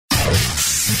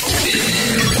From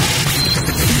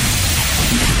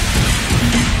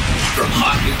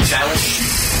hot new talent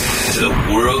to the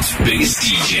world's biggest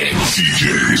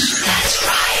DJs. That's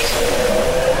right.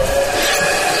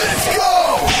 Let's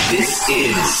go! This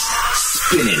is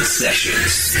Spinnin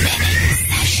Sessions.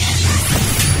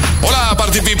 Hola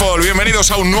Party People,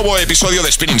 bienvenidos a un nuevo episodio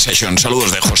de Spinnin Sessions.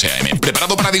 Saludos de José A.M.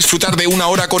 ¿Preparado para disfrutar de una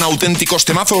hora con auténticos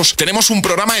temazos? Tenemos un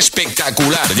programa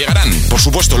espectacular. Llegarán, por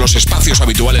supuesto, los espacios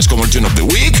habituales como el Tune of the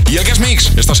Week y el Guest Mix,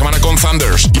 esta semana con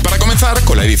Thunders. Y para comenzar,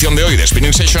 con la edición de hoy de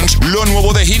Spinnin Sessions, lo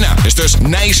nuevo de Hina. Esto es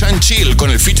Nice and Chill, con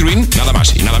el featuring nada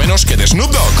más y nada menos que de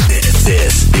Snoop Dogg.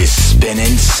 This is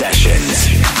Spinnin Sessions.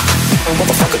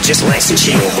 Motherfucker, just nice and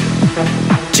chill.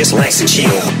 Just nice and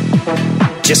chill.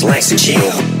 Just nice and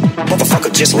chill.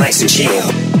 Motherfucker, just nice and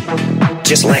chill.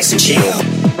 Just nice and chill.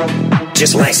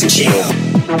 Just nice and chill.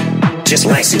 Just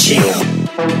nice and chill.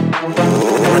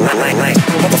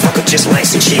 Motherfucker, just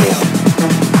nice and chill.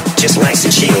 Just nice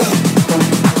and chill.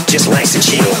 Just nice and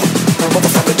chill.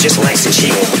 Motherfucker, just nice and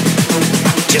chill.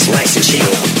 Just nice and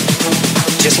chill.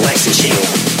 Just nice and chill.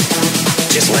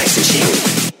 Just nice and chill.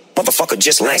 Motherfucker,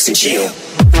 just nice and chill.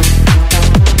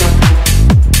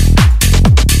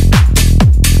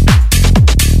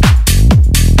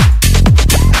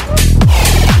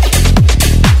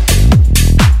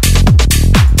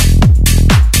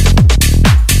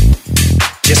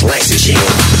 Just nice and chill.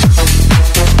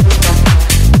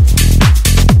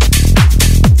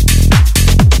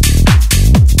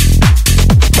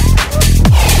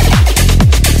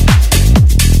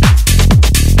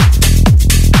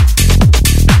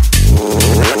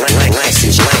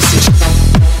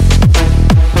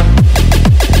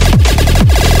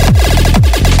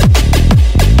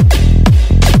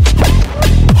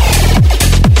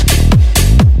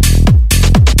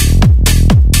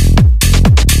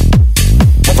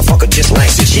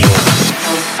 Just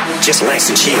nice and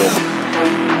chill.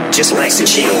 Just nice and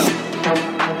chill.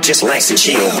 Just nice and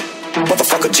chill.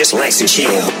 Motherfucker, just nice and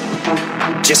chill.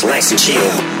 Just nice and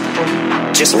chill.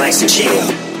 Just nice and chill.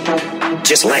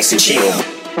 Just nice and chill.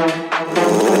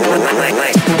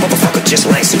 Motherfucker, just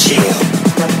nice and chill.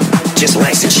 Just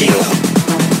nice and chill.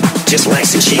 Just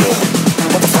nice and chill.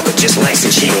 Motherfucker, just nice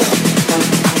and chill.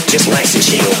 Just nice and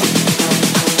chill.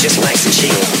 Just nice and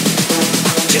chill.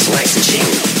 Just nice and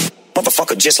chill.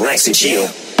 Motherfucker, just nice and chill.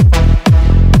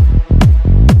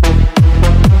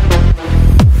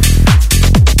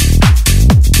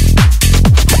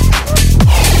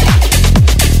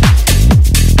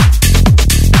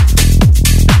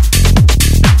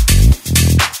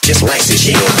 Just nice and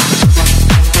chill.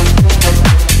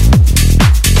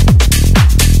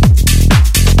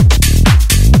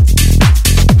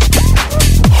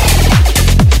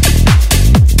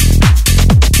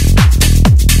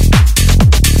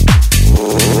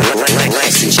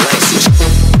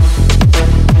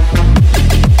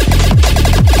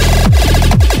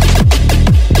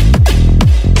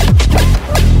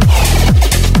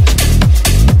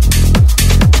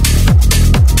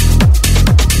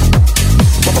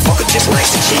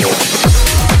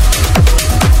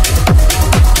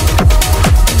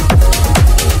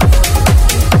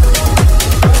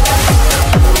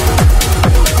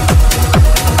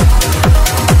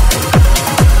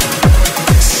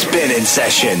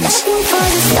 Sessions. Looking for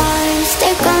the stars,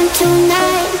 they're gone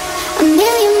tonight. A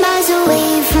million miles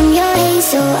away from your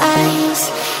hazel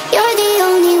eyes. You're the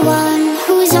only one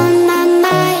who's on my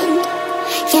mind.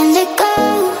 Can't let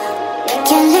go,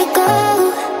 can't let go.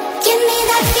 Give me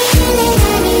that feeling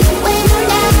I need when I'm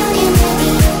down and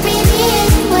ready. Breathe me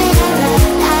in when I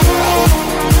run out of air.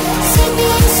 Sing me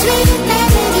a sweet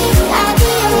melody. I'll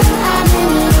be your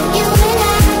harmony. You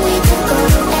and we could go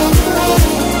anywhere.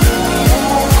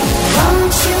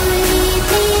 Won't you lead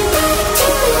me back to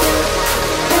you?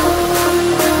 No one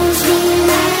knows me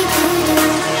like you do.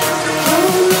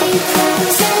 Hold me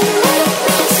close and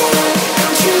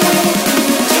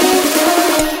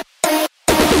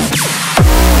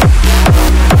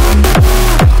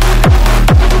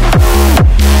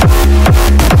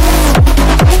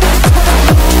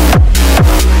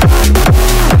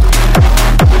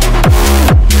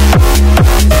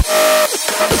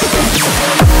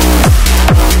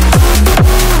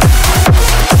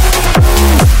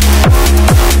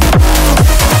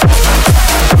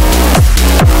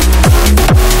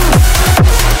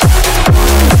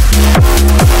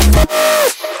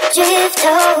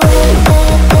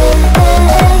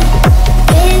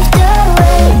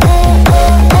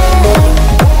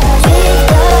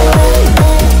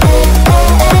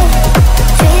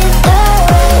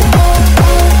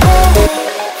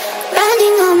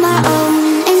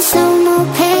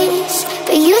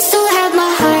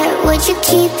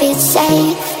hope it's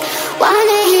safe.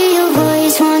 Wanna hear your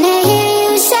voice, wanna hear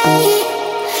you say,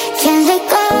 can't let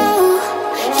go,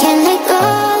 can't let go.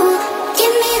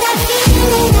 Give me that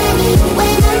feeling I need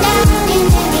when I'm down and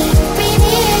heavy. Breathe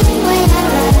me in when I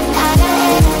run out of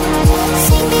air.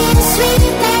 Sing me a sweet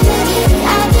melody,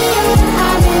 I'll be your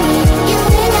harmony. You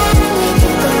and I, we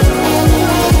could go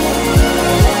anywhere.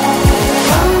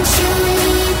 Won't you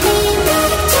lead me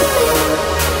back to you?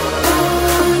 No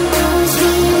one knows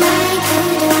me like you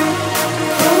do.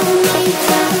 Hold me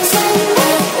close and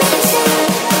make me say,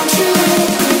 won't you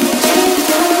let me take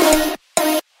you away?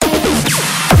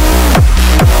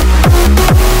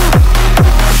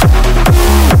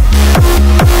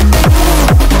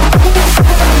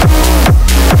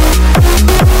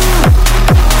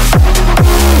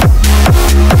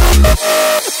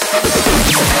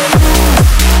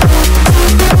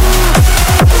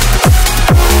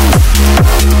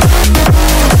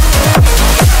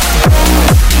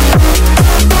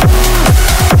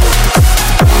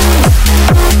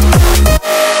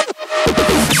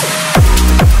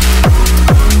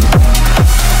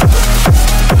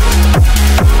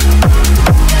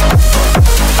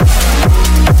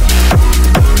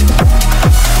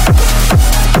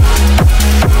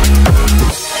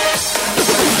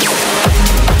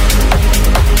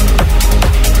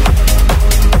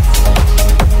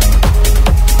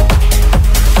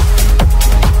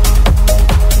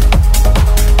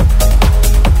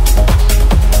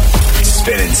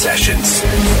 Spinnin Sessions.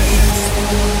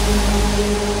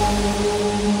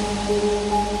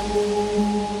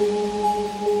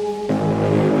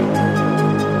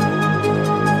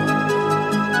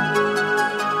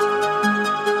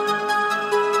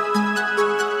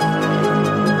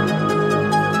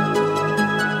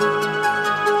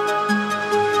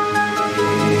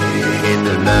 In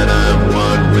the night I'm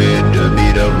one with the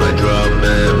beat of my drum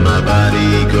and my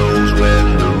body goes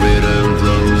when the rhythm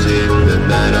flows. In the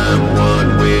night I'm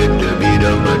one with the beat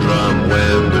of my drum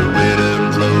when the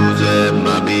rhythm flows and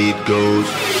my beat goes.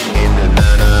 In the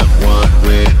night I'm one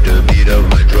with the beat of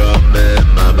my drum and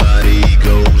my body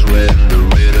goes when the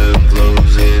rhythm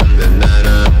flows. In the night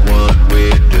I'm one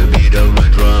with the beat of my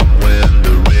drum when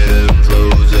the rhythm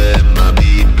flows and my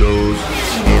beat goes.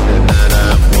 In the night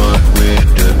I'm one with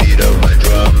the beat of my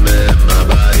drum and my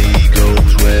body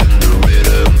goes when the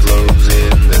rhythm flows.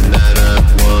 In the night I'm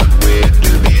one with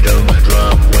the beat of my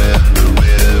drum when the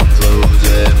rhythm flows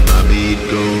and my beat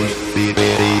goes. Beat,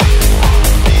 beat, beat.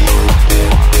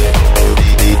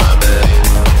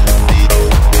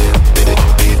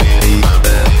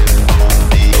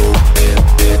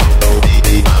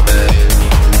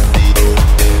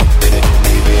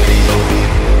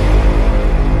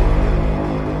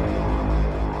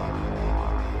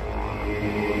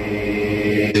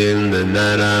 In the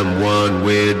night I'm one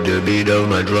with the beat of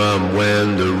my drum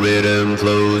when the rhythm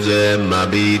flows and my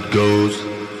beat goes.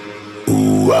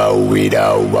 Ooh wow we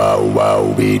dow wow wow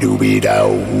we do be dow.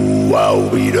 Ooh wow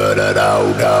we da da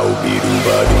dow dow we do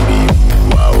ba dee dee. Ooh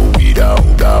wow we dow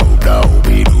dow dow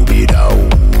we do be dow.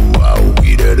 Ooh wow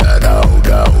we da da dow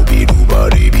dow we do ba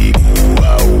dee dee. Ooh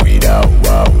wow we dow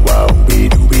wow wow we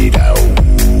do be dow.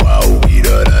 Ooh wow we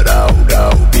da da dow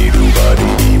dow we do ba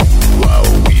dee dee. Ooh wow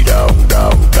we dow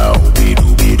dow dow we do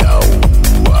be dow.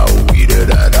 Ooh wow we da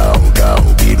da dow dow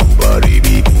we do ba dee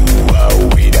dee. Ooh wow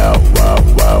we dow wow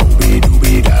wow we do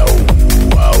be dow. Ooh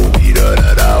wow we da da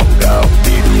dow dow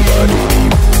we do ba dee dee.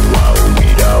 Ooh wow we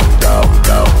dow dow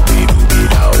dow we do be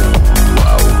dow. Ooh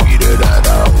wow we da da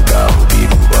dow dow we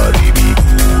do ba dee dee.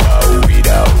 Ooh wow we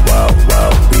dow wow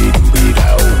wow we do be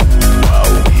dow. Ooh wow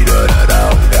we da da dow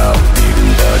dow we do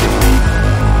ba dee dee.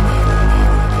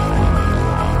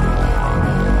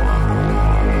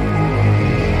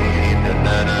 In the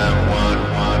night I'm one.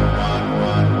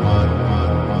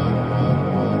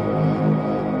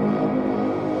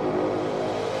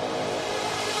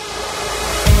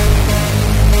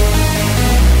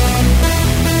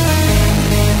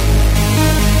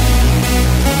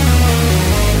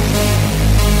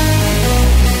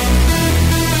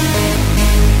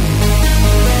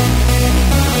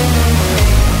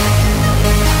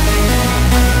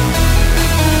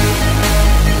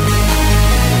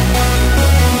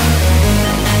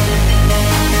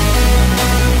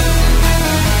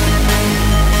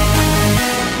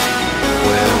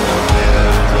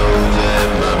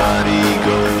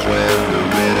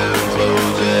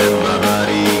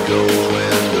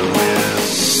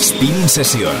 Spinnin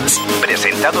Sessions,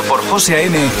 presentado por José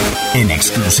A.M. en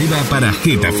exclusiva para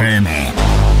Hit FM.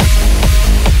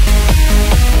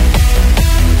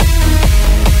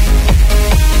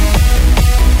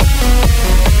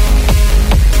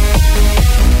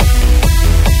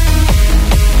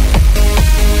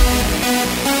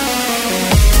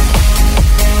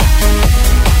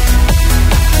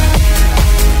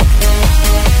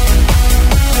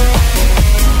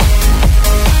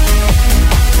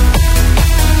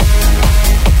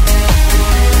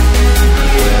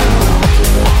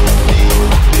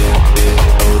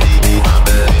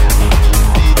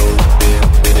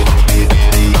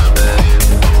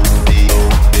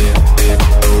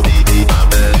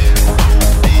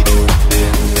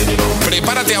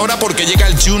 porque llega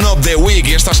el Tune of the Week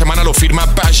y esta semana lo firma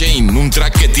Pajane, un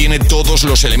track que tiene todos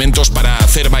los elementos para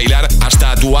hacer bailar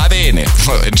hasta tu ADN.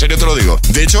 En serio te lo digo.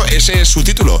 De hecho, ese es su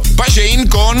título. Pajane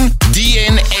con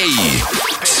DNA.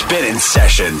 Spinnin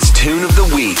Sessions Tune of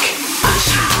the Week.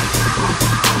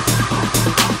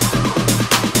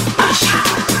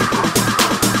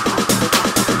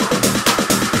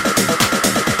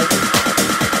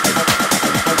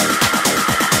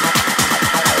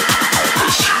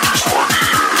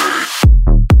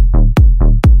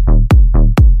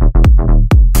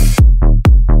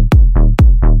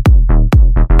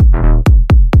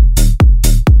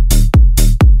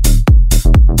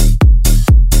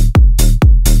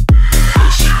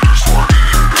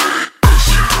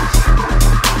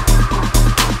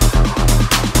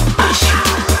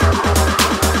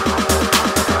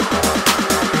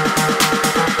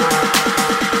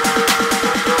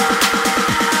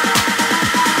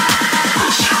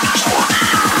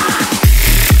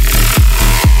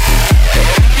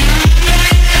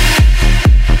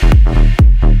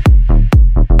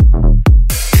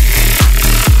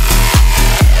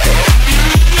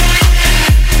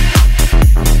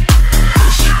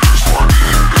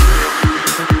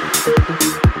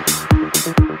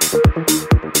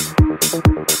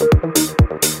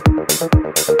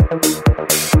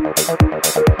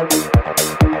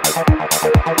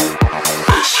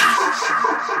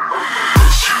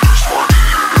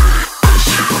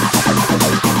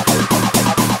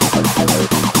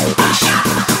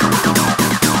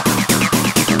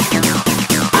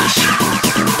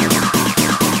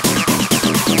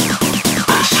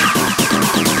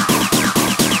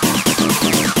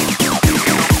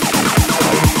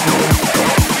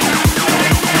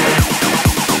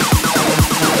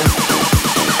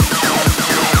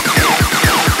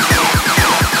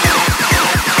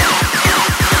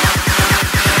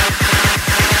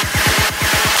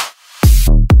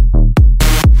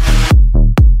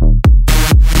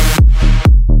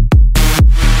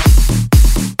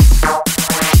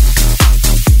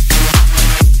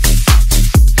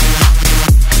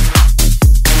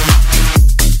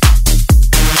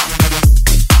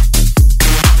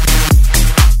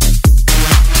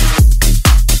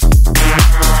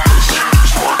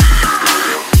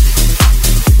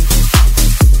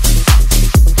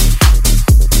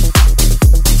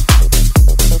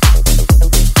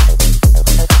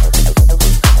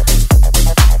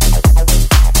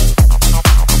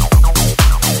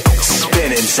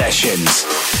 Sessions.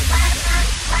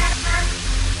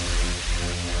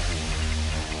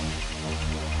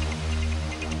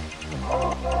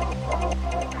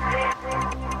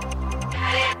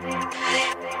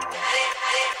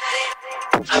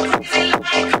 I'm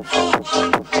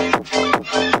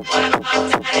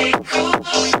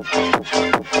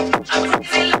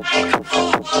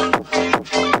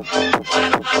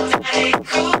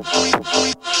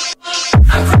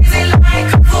crazy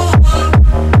like a fool.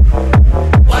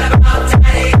 What about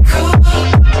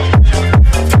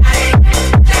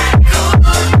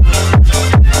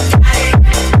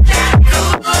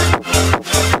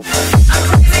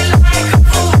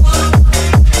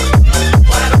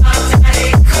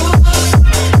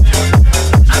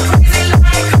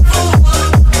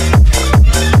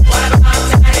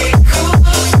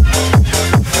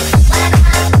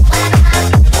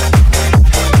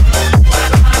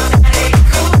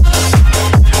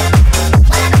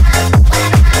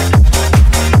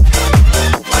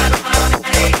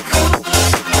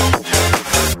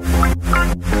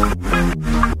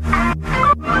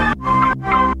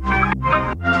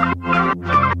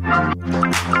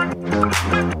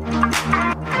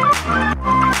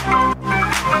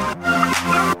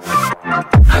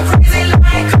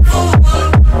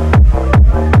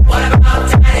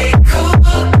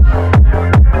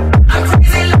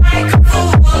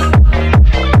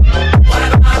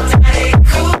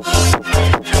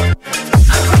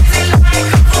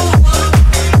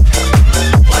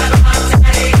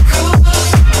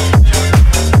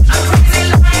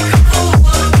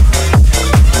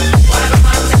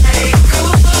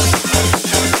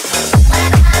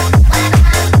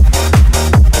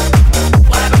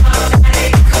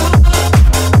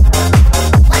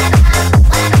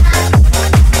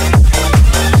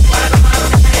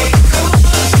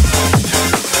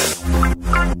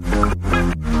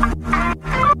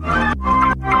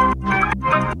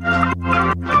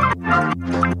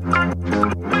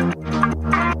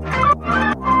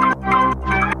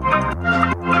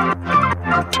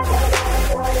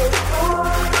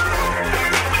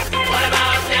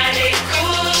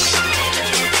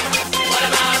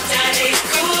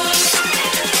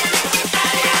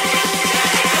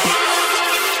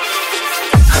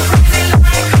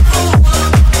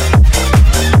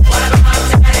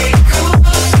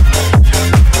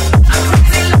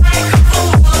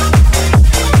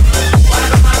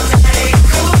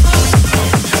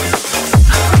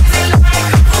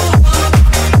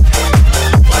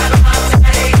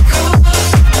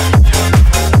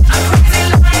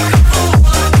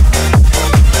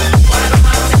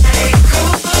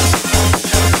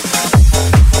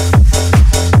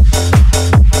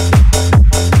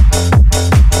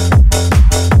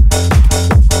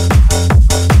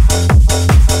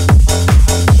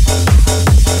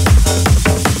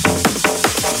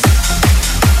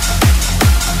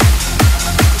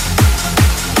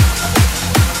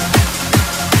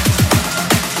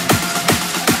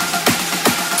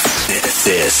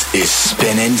This is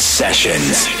Spinnin'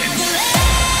 Sessions.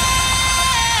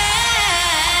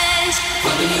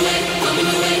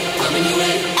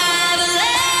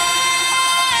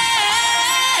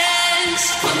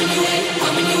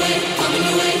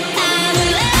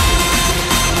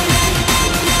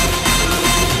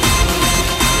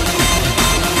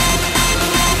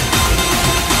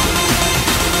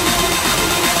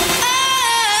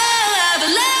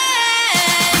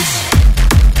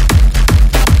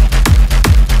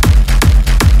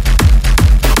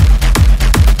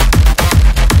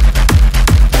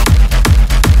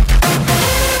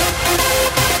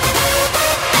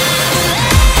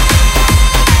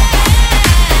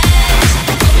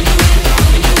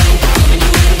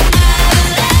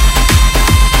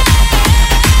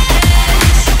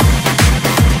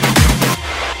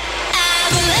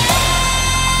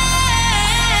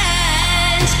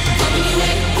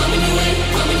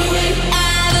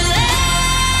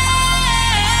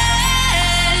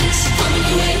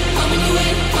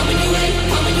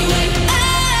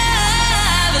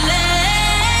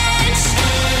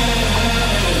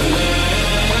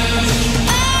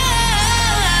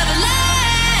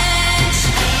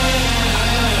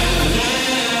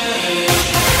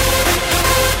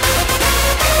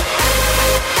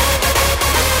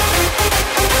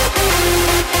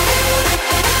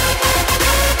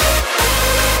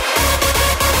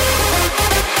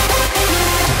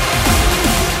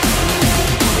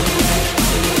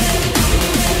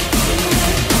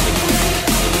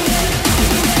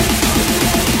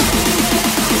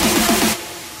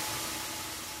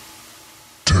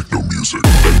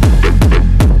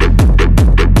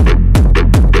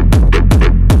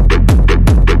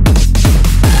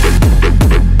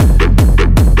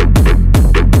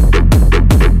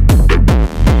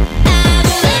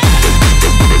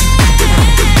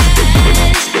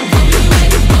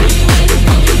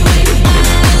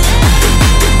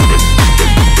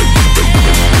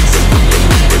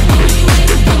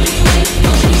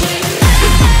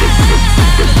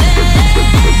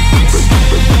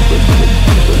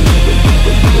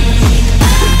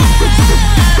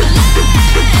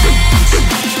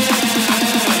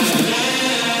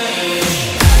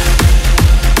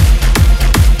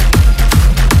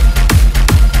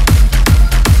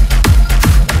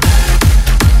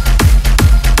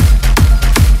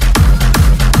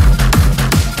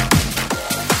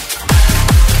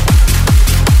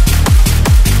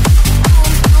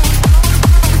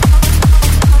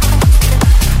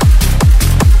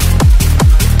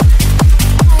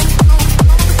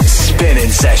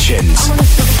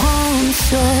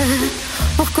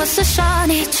 Pourquoi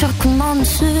s'acharner, tu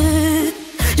recommences?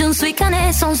 Je ne suis qu'un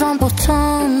être sans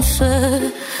importance.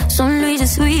 Sans lui je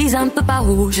suis un peu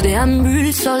paro. Je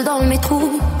déambule seul dans le métro.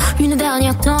 Une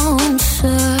dernière danse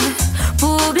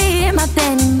pour oublier ma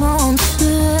peine immense.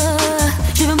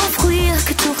 Je veux m'offrir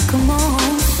que tout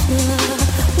recommence.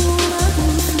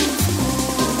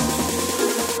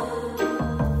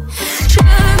 Je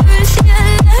veux le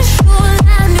ciel, le jour,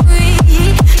 la nuit.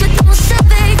 Je danse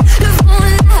avec le vent,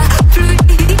 la pluie.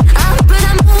 Un peu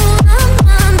d'amour, un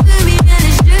brin de miel.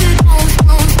 Et je danse.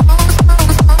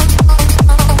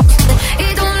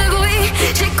 Et dans le bruit,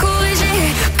 j'ai corrigé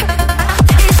peur.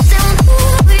 Et c'est un trou,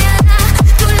 rien là,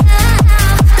 tout là.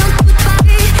 Dans toute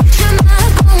Paris, je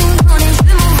m'abandonne et je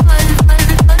m'envole, vol,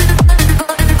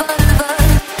 vol, vol, vol, vol, vol.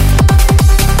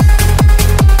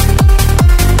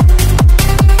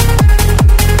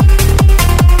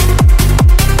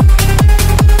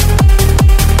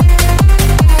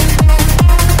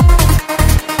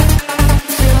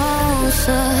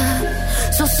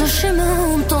 Sur ce chemin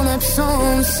en ton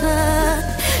absence,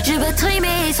 je battrai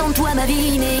mais sans toi ma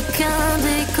vie n'est qu'un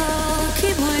décor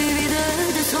qui brûle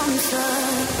de sens.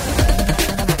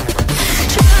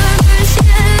 Je veux le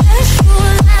ciel, le jour,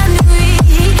 la nuit.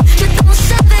 Je danse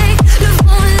avec le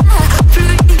vent, la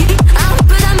pluie. Un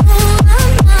peu d'amour, un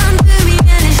brin de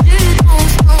miel. Et je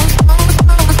danse.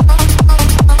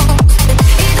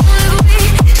 Et dans le bruit,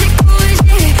 j'ai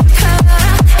corrigé peur.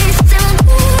 Et c'est un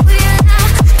trou, rien là,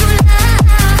 tout là.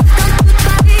 Dans toute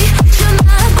Paris, je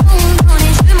m'abandonne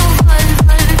et je m'envole,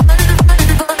 vol, vol, vol,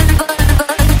 vol, vol,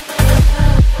 vol.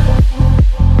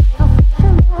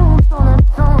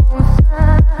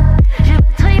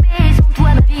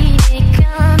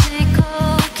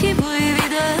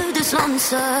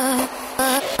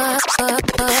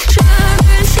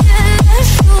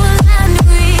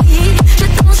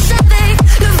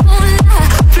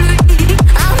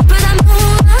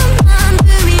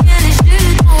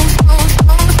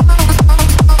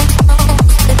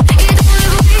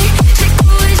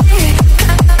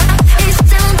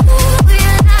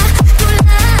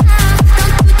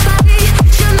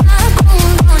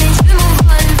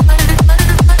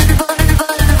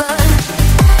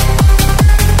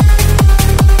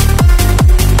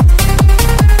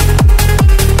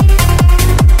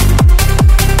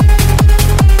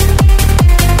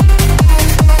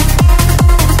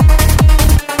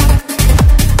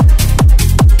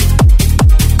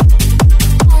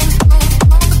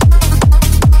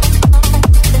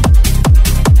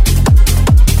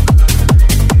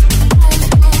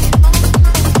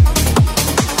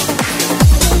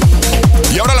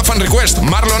 request.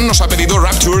 Marlon nos ha pedido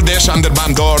Rapture de Sander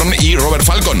Van Doorn y Robert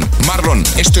Falcon. Marlon,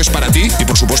 esto es para ti y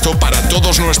por supuesto para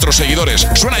todos nuestros seguidores.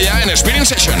 Suena ya en Spinnin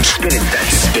Sessions.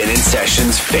 Spinnin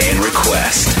Sessions fan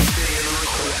request.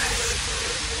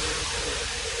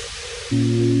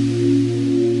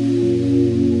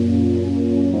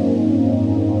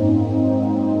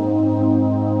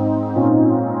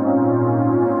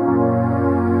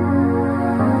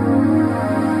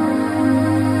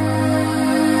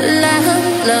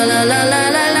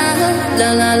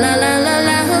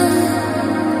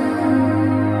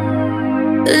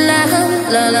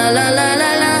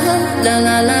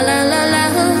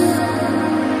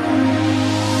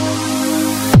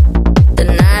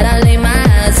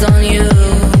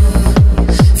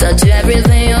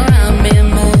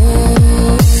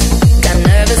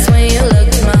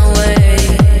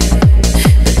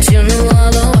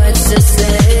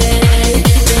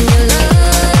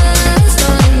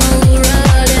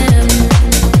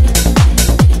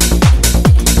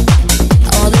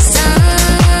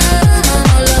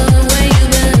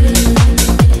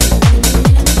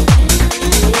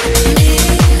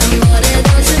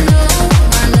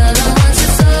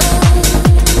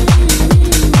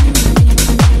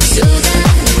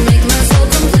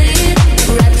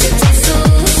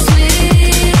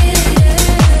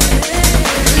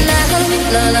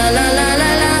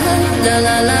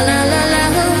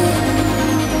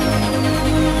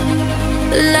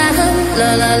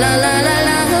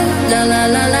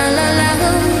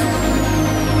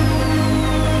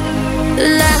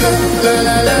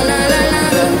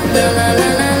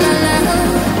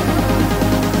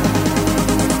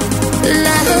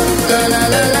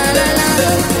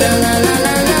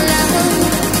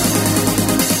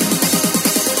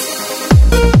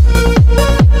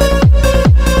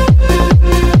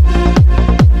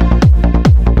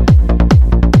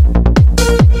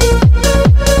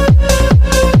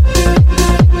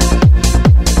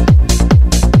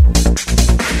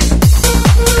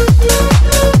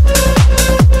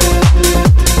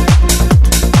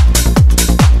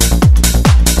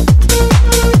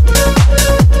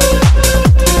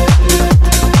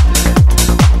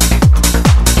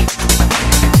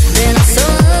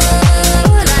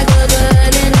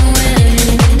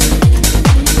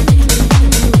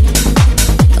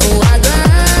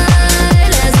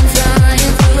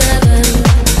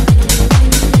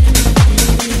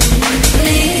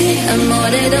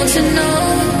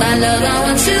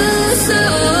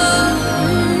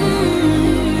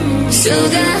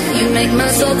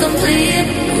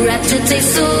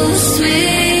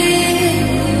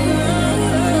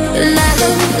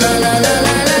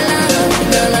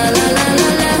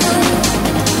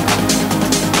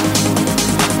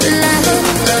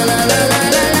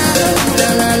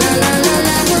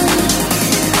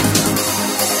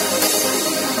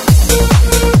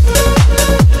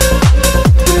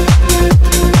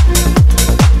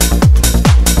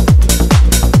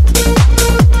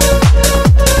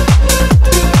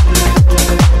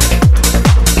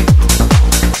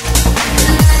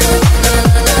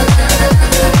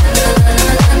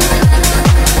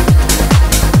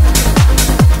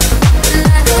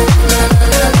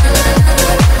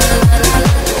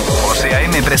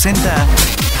 Presenta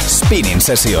Spinnin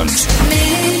Sessions.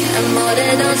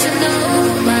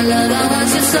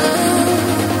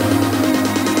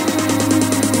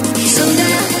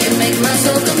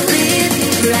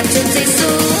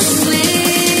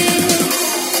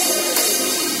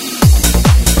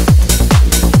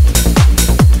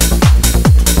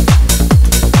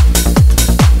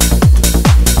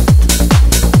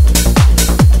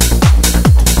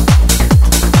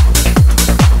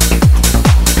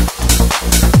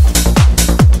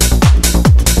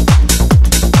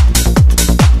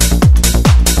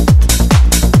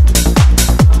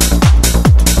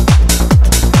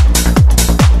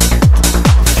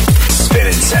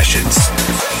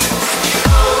 Sessions.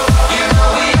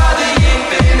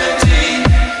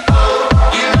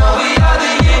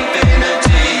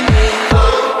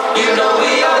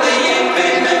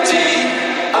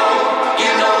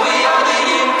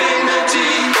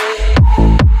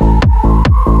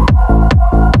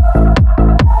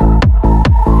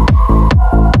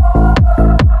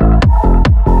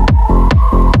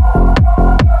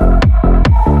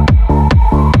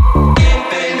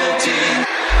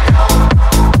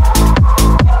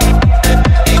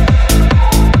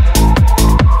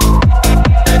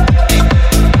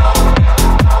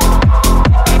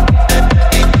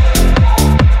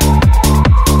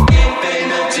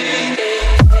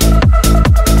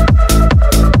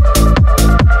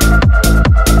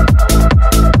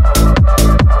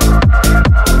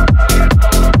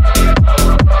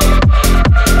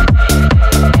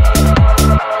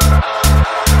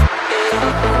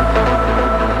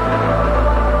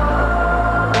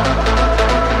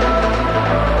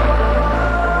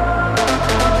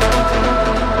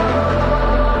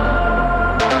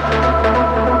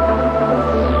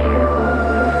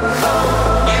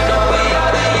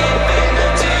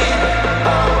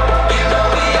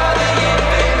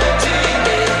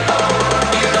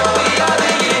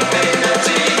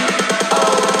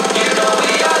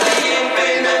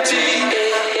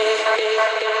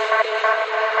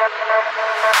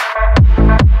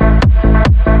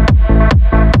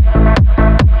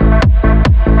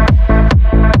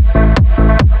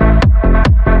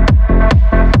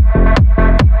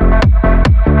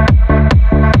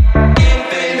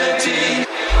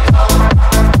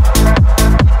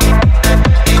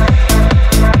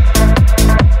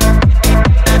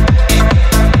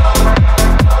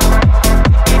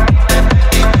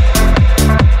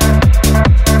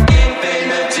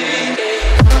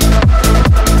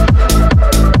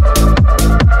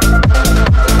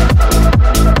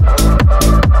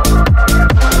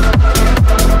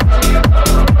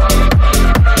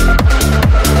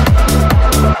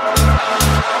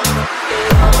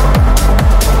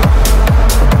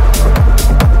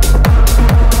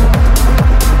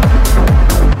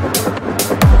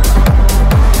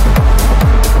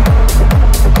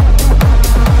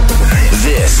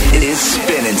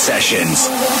 Sessions.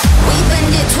 We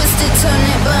bend it, twist it, turn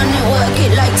it, burn it, work it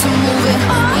like to move it.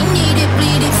 We need it,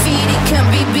 bleed it, feed it, can't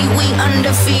be beat, we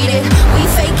undefeated. We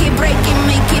fake it, break it,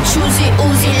 make it, choose it,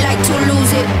 ooze it, like to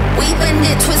lose it. We bend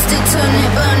it, twist it, turn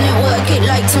it, burn it, work it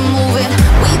like to move it.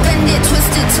 We bend it,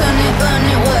 twist it, turn it, burn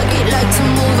it, work it like to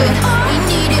move it. We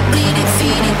need it, bleed it,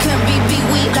 feed it, can't be beat,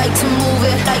 we like to move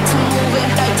it, like to move it,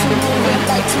 like to move it,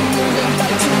 like to move it,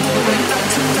 like to move it, like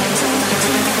to move it.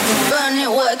 Burn it,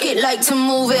 work it like to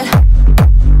move it.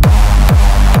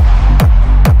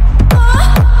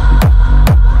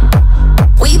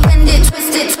 We bend it,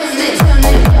 twist it, turn it, turn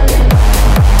it.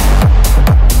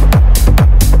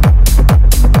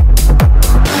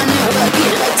 Burn it, work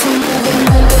it like to move it,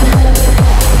 move it.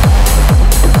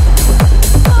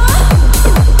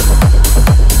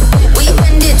 We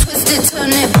bend it, twist it,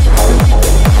 turn it.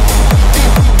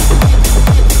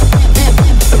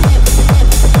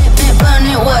 Burn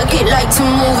it, work it like to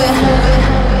move it.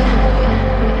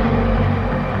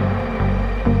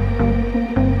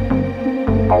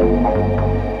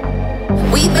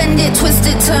 We bend it, twist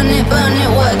it, turn it, burn it,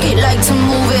 work it like to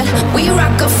move it. We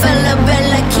Rockefeller,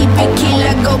 Bella, keep it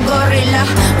killer, go gorilla.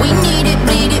 We need it,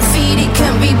 bleed it, feed it,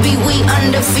 can't be beat, we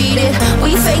undefeated.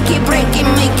 We fake it, break it,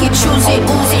 make it, choose it,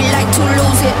 ooze it, like to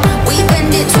lose it. We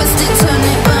bend it, twist it, turn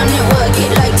it, burn it, work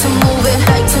it like to move it,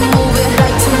 like to move it,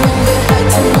 like to move it, like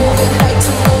to move it, like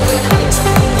to move it, like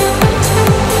to move it, like to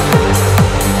move it.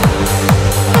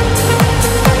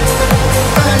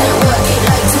 Burn it, work it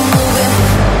like to move it.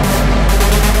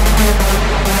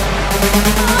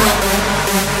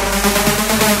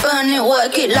 Burn it,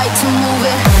 work it like to move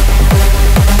it.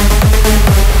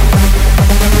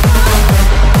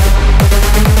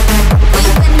 We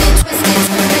bend it, twist it,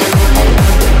 turn it.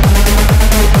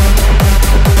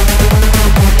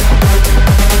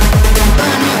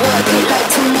 Burn it, work it like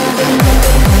to move it.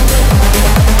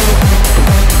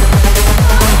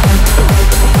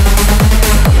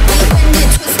 We bend it,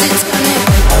 twist it, turn it.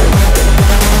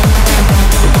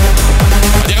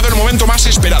 Ha llegado el momento más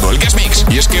esperado, el Guest Mix.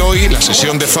 Y es que hoy la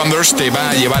sesión de Thunders te va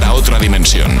a llevar a otra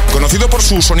dimensión. Conocido por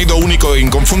su sonido único e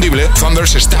inconfundible,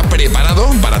 Thunders está preparado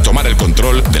para tomar el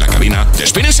control de la cabina de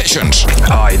Spinnin Sessions.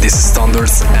 Hi, this is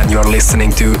Thunders and you're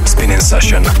listening to Spinnin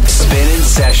Session. Spinnin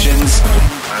Sessions,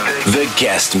 the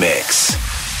guest mix.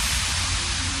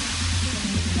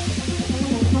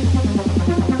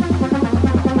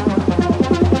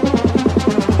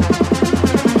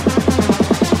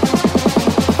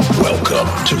 Welcome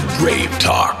to Rave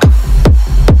Talk.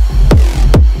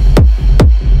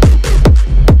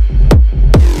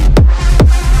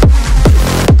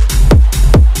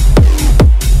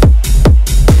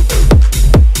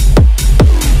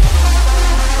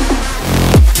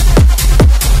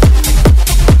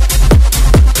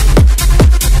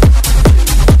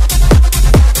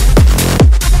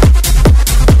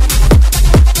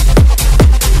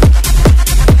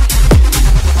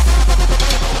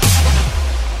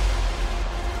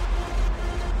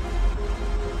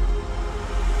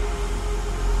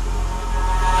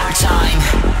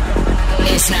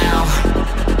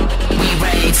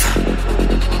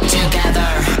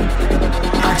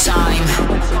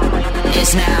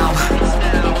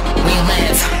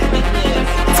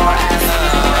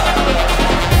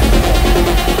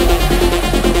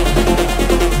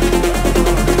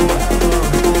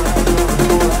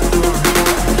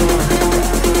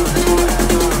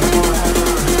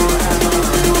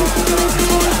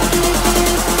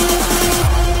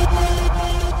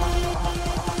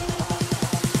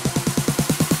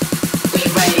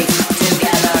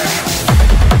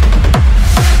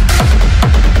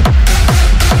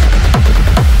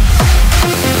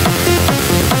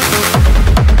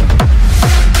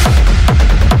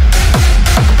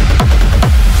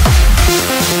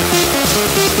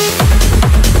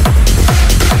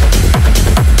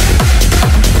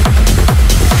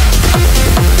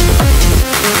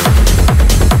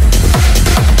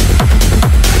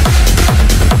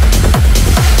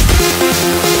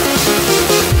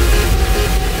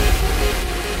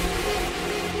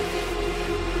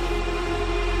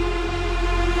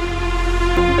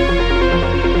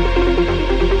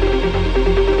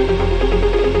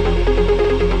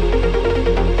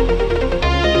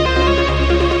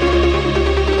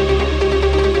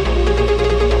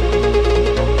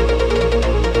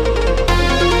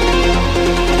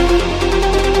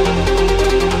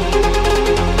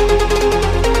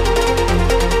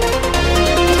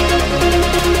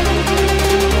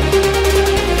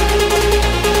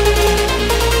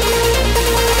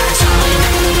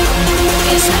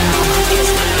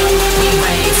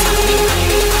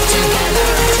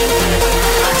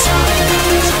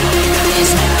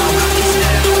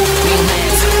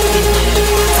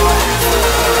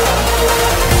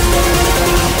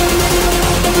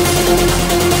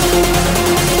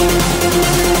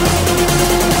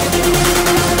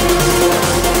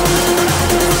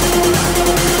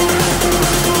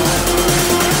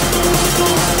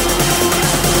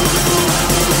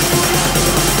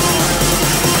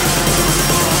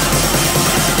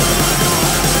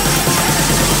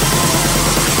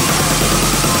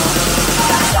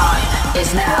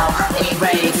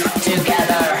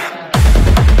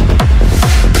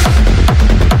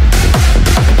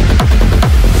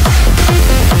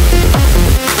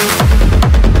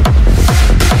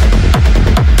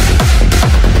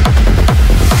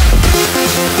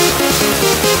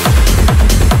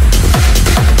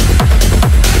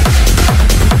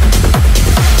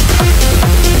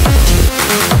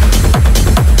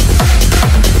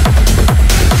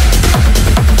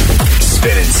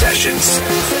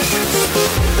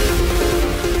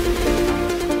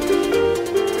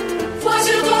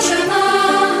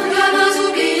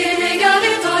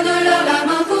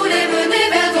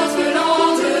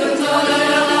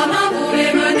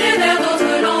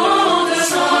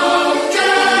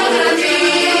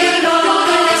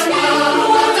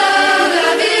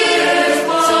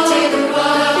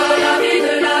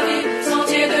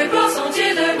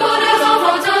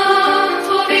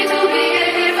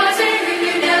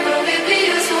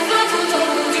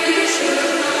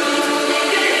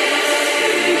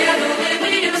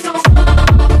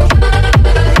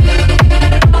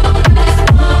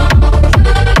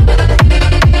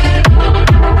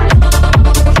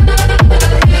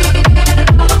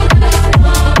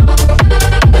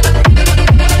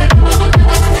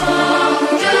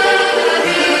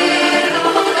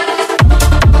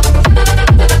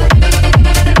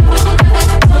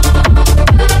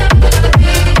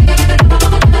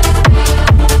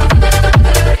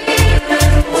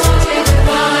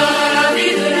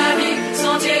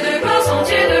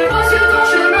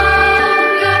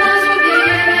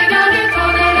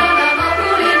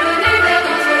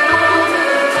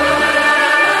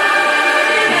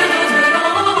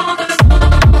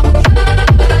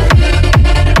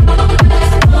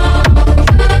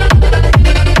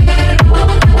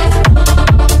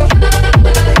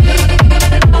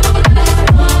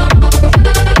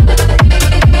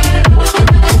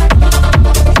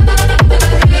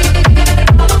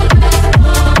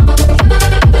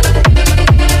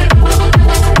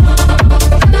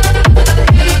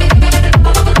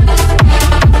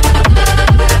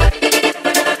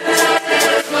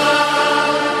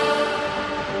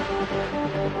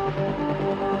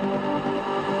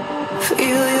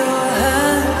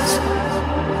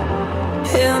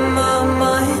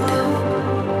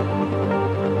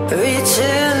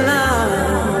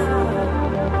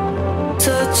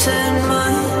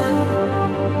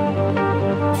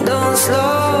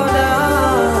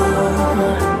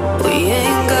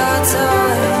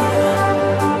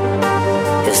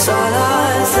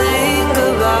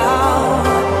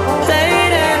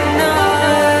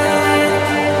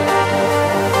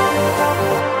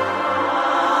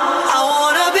 I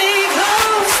wanna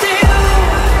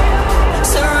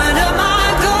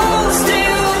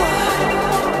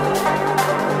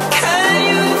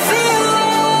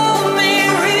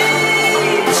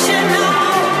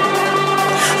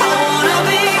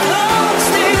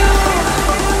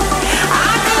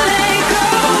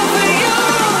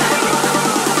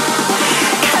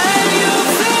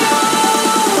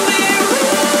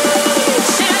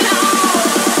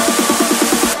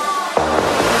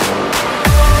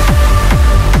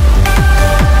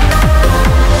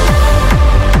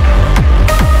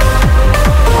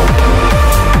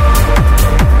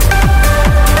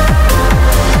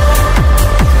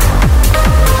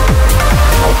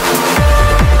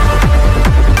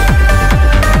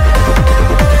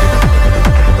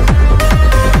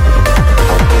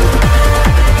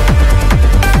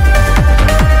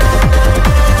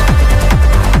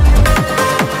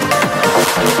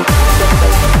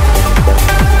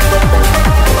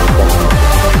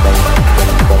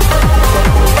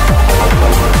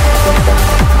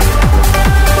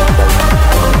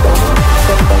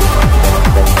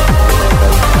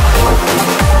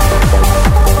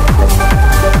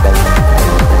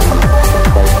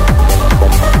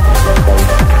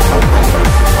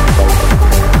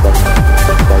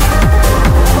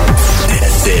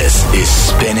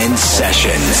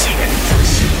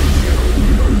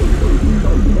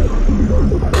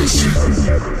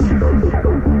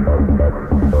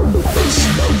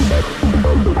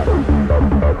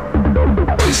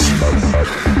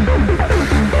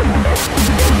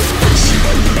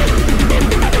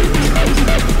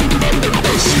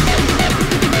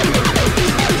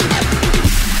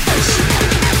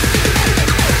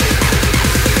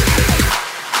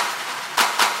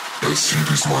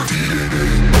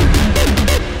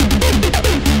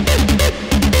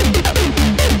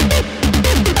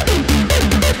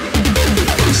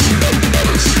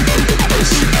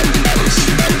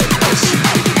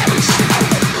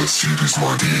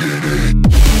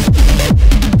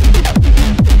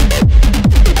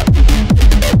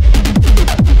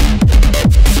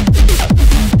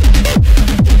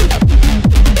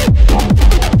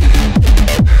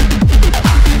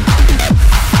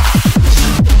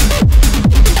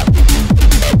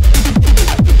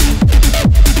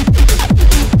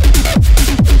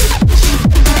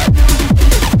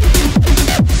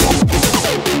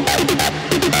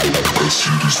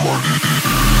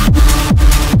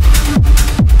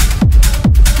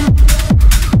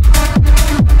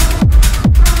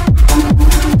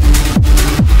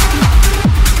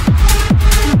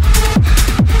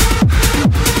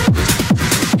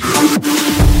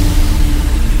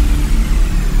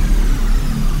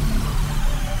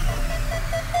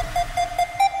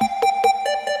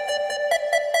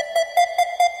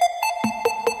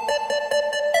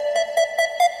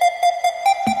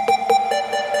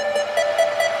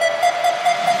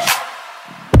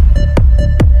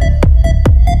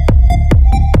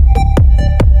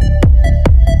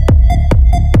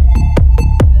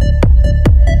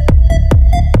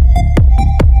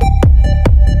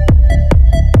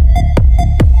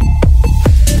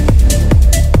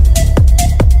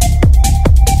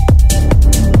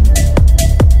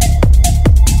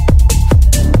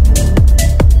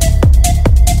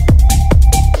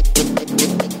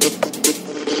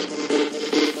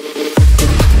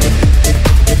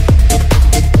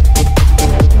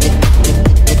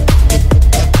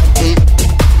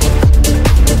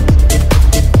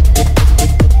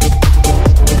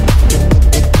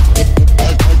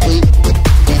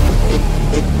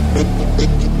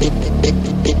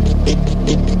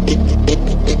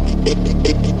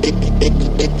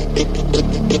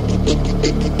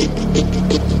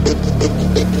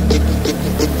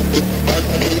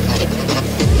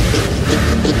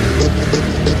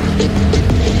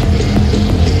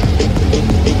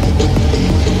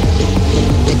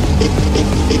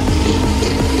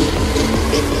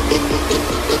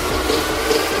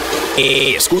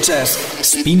Escuchas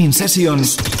Spinnin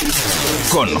Sessions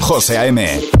con José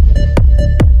A.M.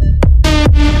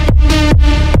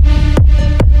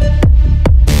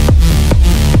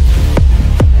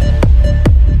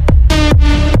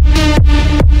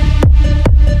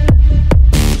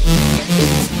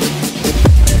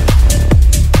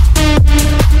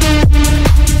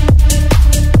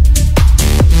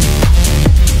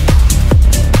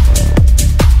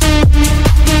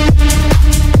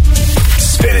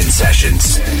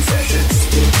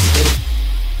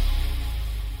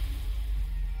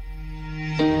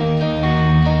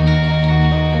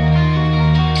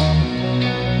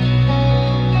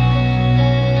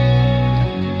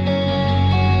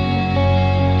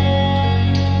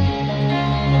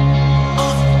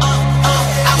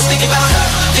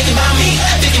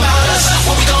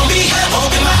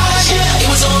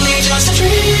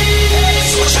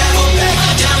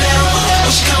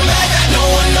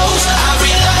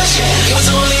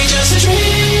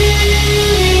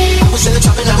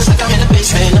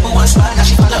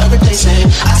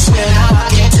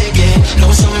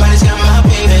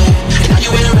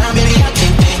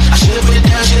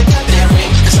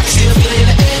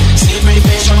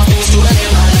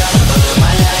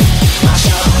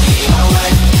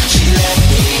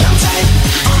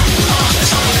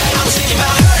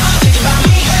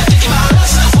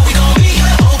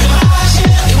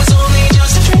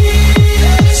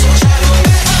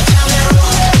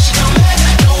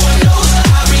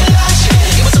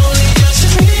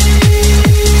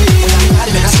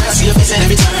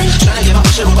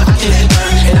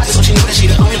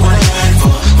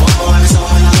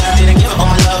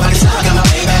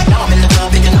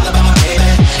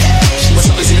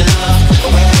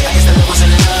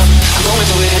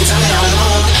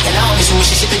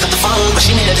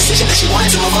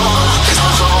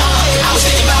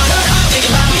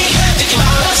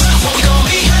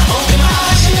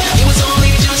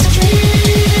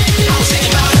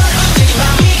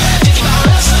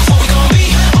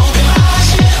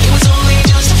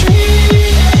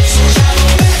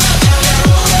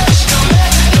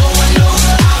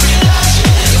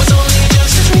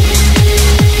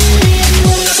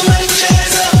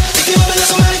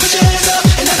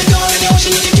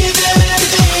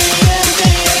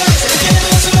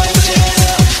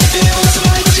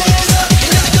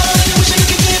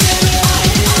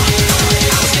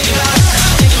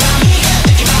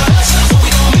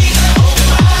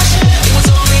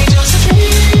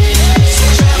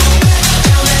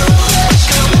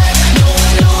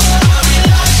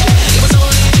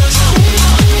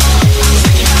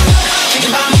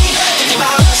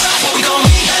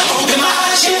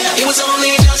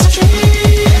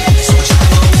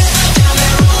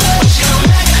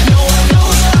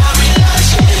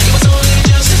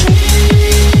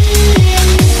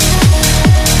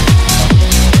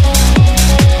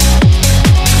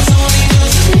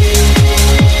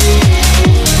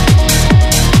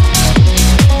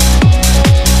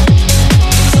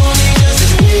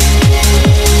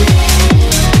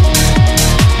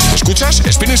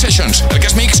 Spinnin Sessions, el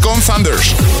Guest Mix con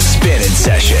Thunders. Spinnin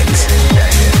Sessions.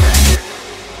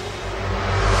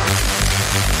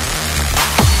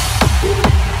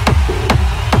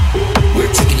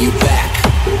 We're taking you back.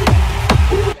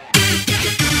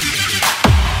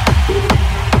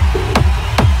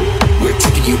 We're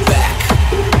taking you back.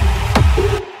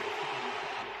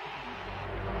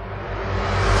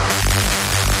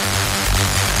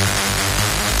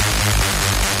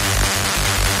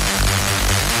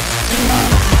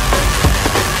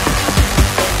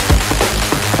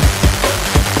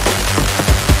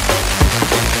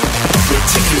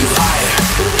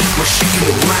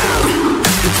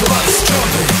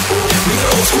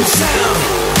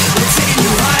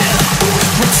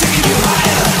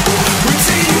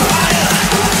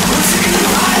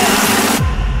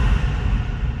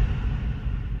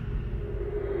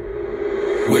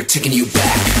 We're taking you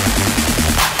back.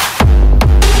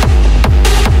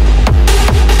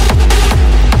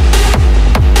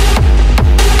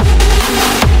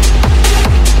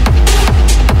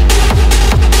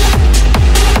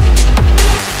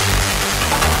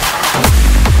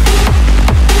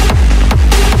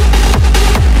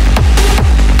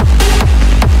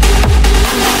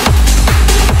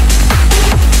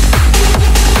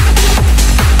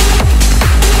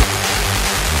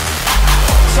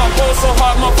 So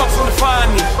hard, motherfuckers wanna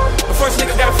find me.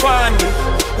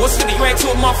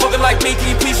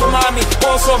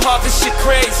 Ball so hard, this shit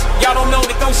crazy. Y'all don't know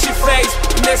that don't shit phase.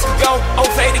 The next could go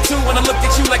 0 for 82 when I looked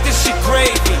at you like this shit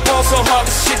gravy. Ball so hard,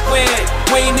 this shit weird.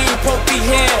 We ain't even supposed to be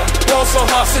here. Ball so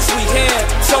hard since we here.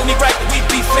 It's only right that we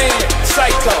be fair.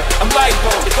 Psycho, I'm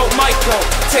libo, to go Michael.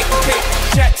 Take the pick.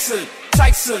 Jackson,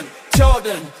 Tyson,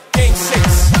 Jordan, Game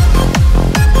 6.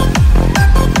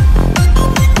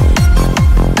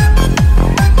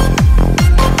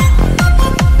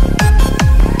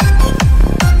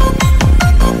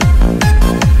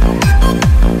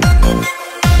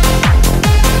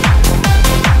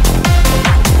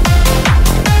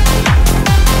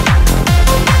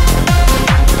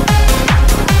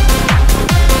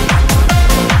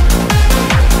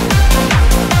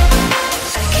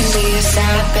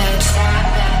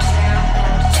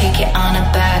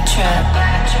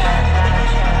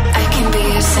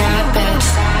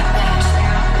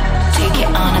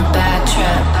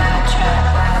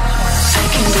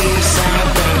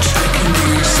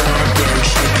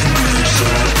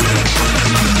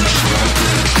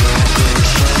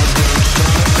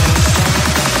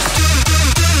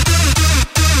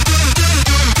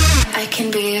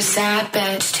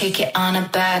 Take it on a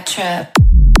bad trip.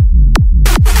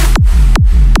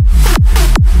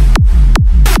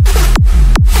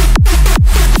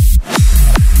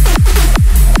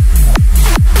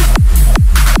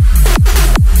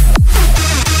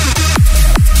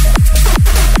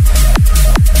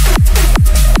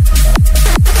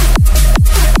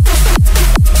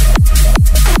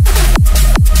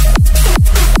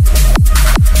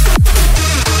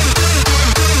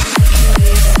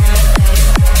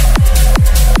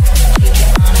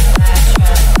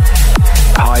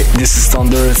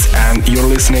 And you're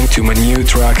listening to my new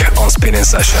track on Spinnin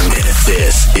Session.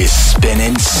 This is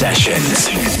Spinnin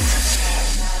Sessions.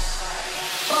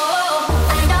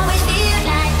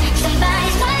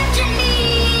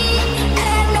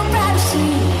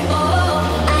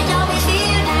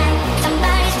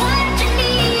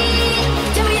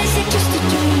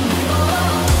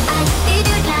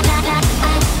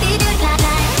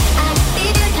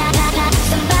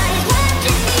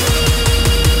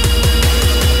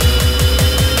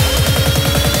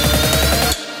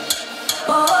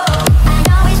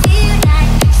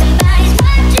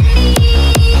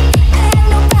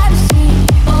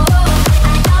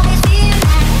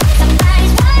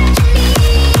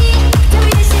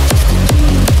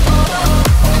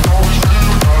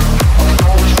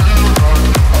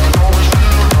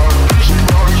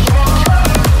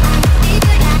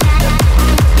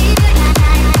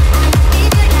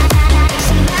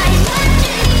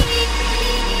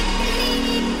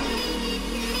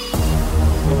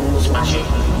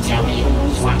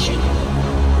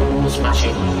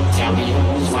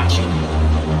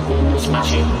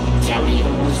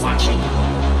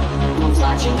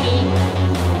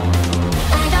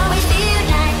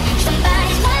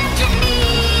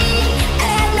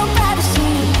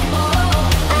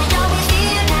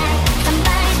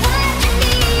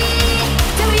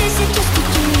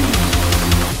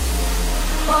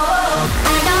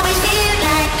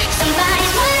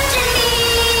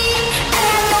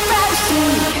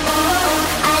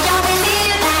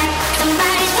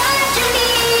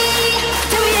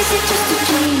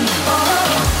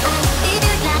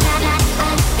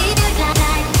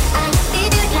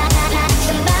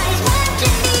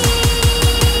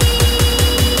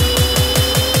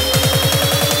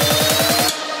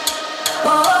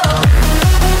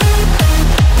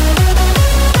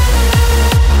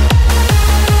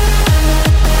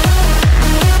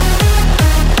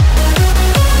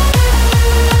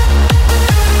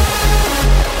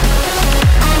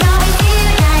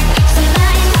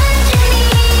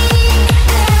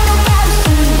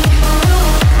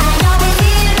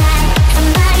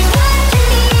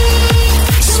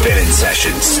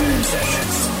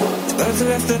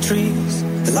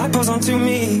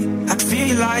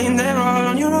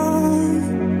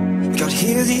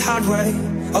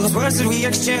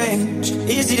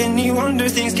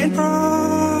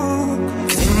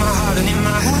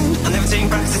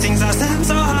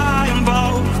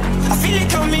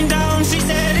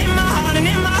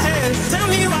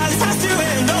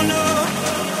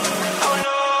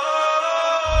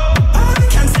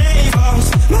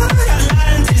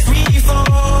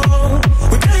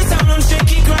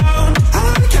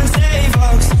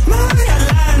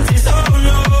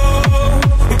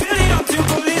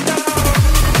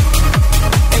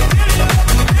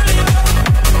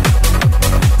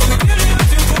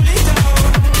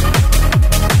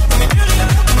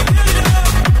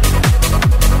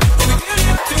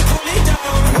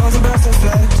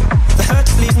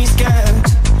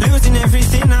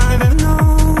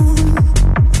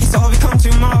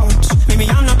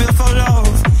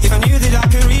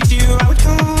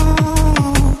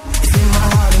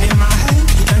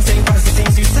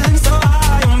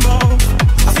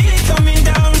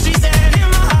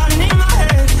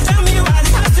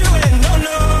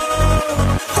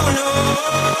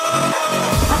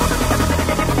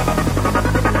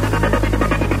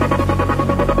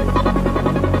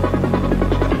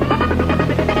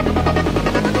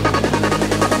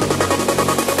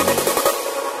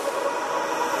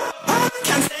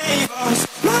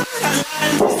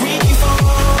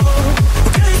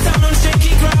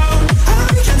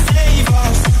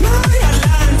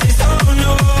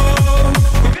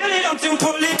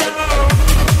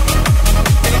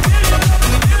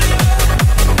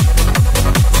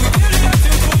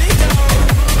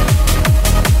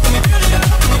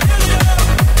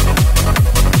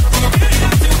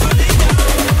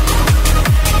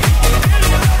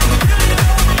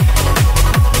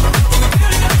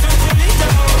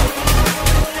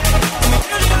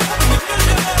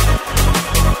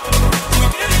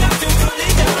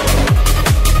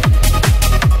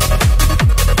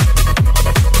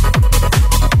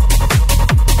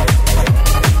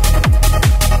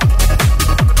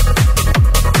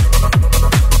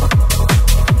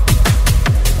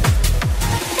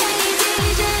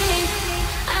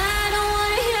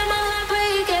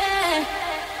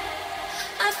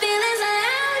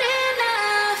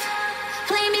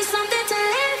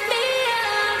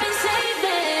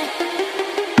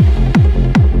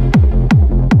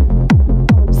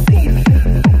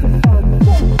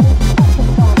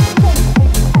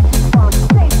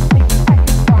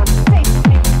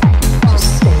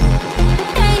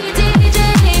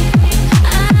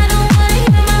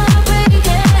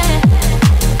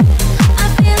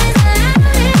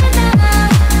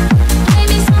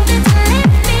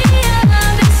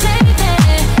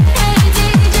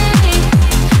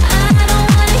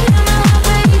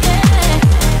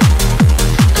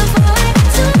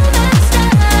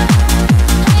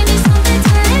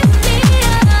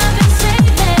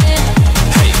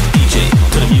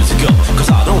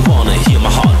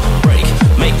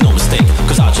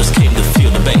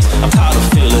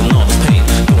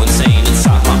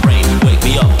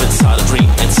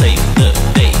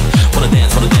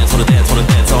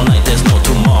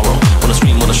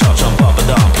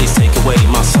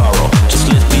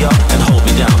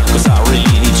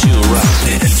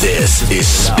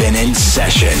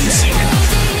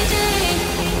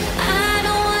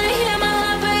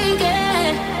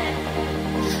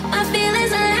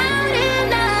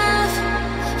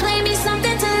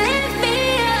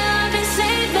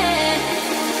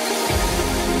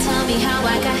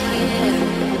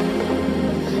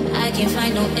 can't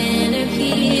find no inner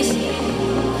peace.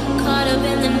 Caught up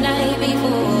in the night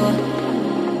before,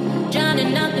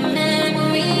 drowning out the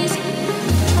memories.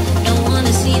 Don't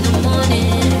wanna see the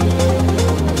morning,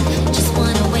 just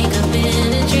wanna wake up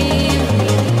in a dream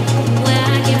where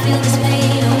I can feel this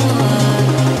pain no more.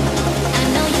 I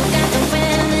know you got the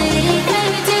remedy,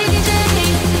 baby, take it, take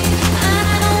it.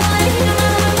 I don't wanna hear my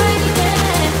heart break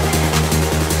again.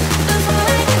 Before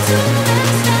I get too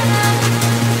messed up,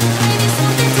 maybe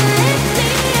something to lift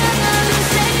me up and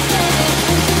save it.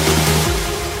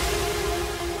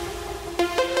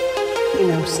 You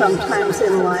know, sometimes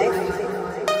in life,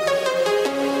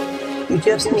 you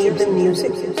just need the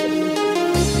music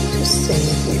to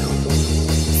save you.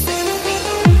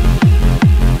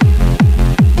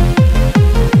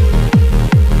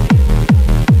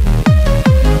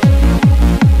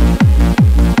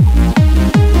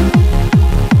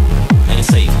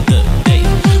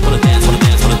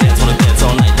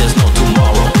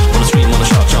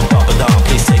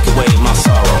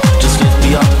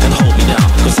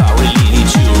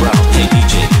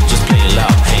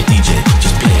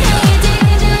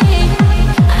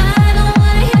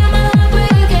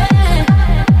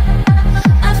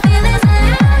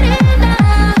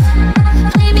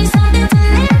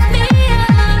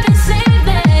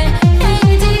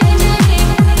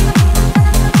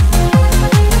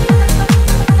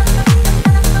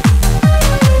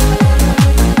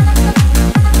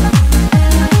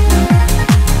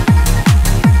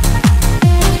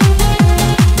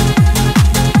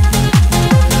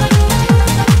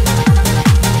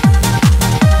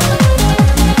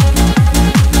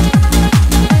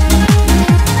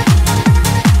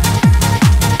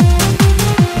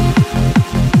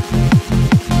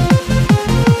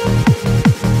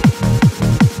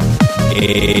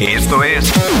 Esto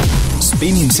es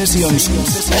Spinnin Sessions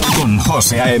con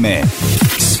José A.M.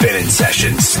 Spinnin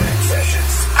Sessions.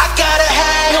 I got a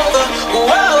hangover,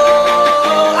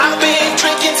 whoa, I've been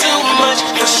drinking too much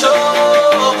for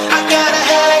sure. I got a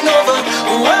hangover,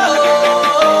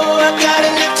 whoa, I got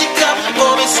an empty cup,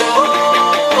 pour me some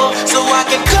more, so I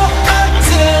can go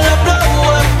until I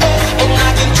blow up, and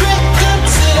I can drink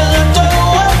until I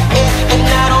throw up, and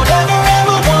I don't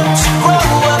ever want to grow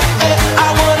up, I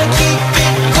wanna keep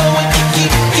it going,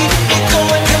 keep it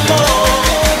going, come on.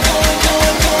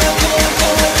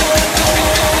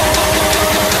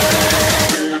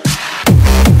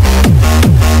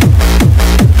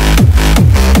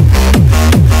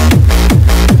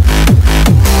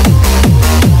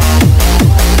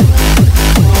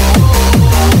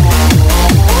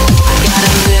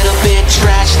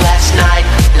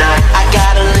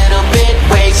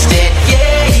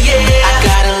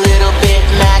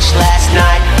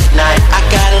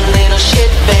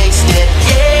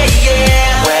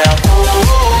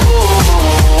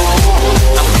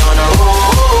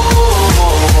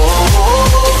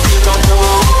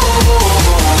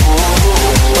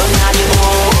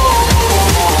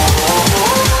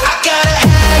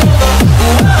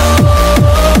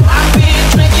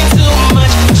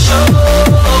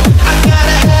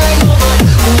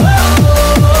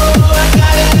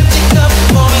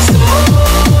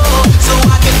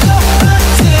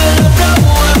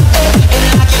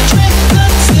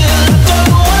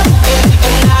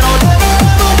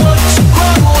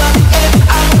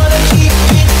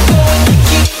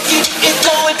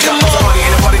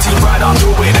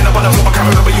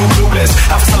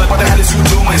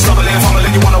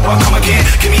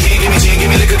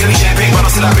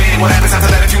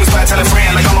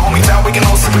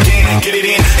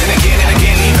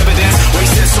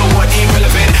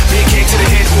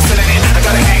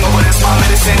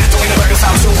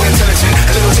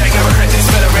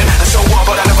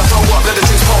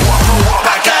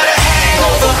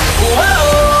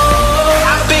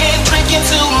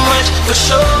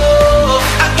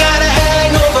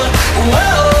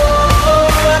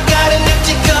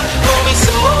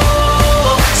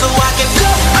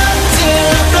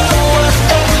 Blow up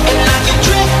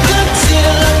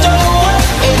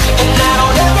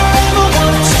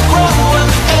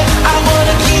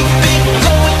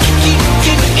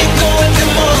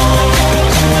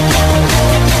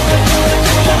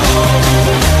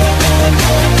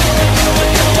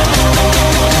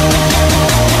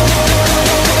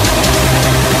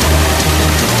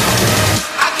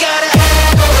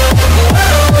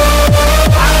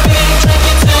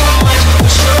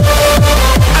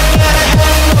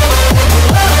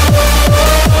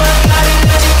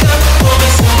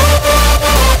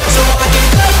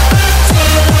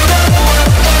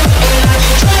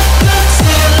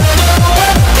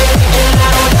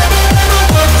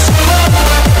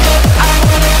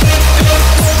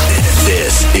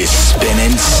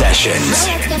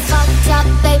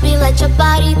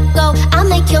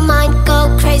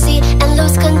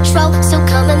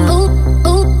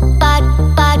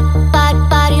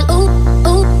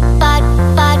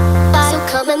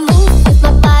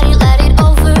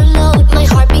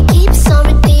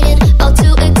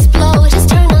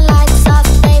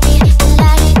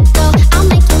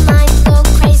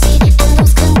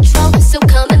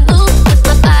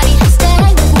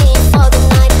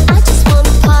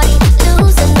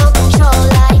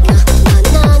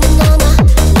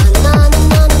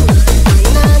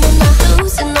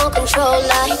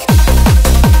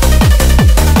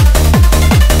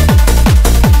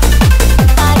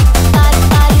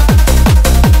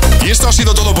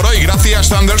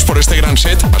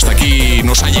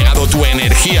nos ha llegado tu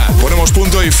energía. Ponemos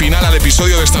punto y final al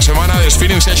episodio de esta semana de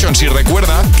Spinnin Sessions y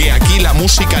recuerda que aquí la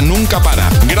música nunca para.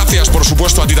 Gracias, por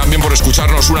supuesto, a ti también por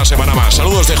escucharnos una semana más.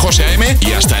 Saludos de José A.M.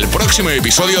 y hasta el próximo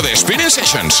episodio de Spinnin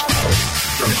Sessions.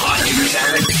 From hot new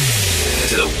talent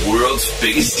to the world's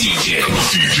biggest DJ.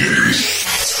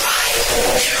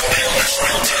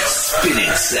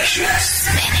 Spinnin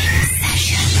Sessions.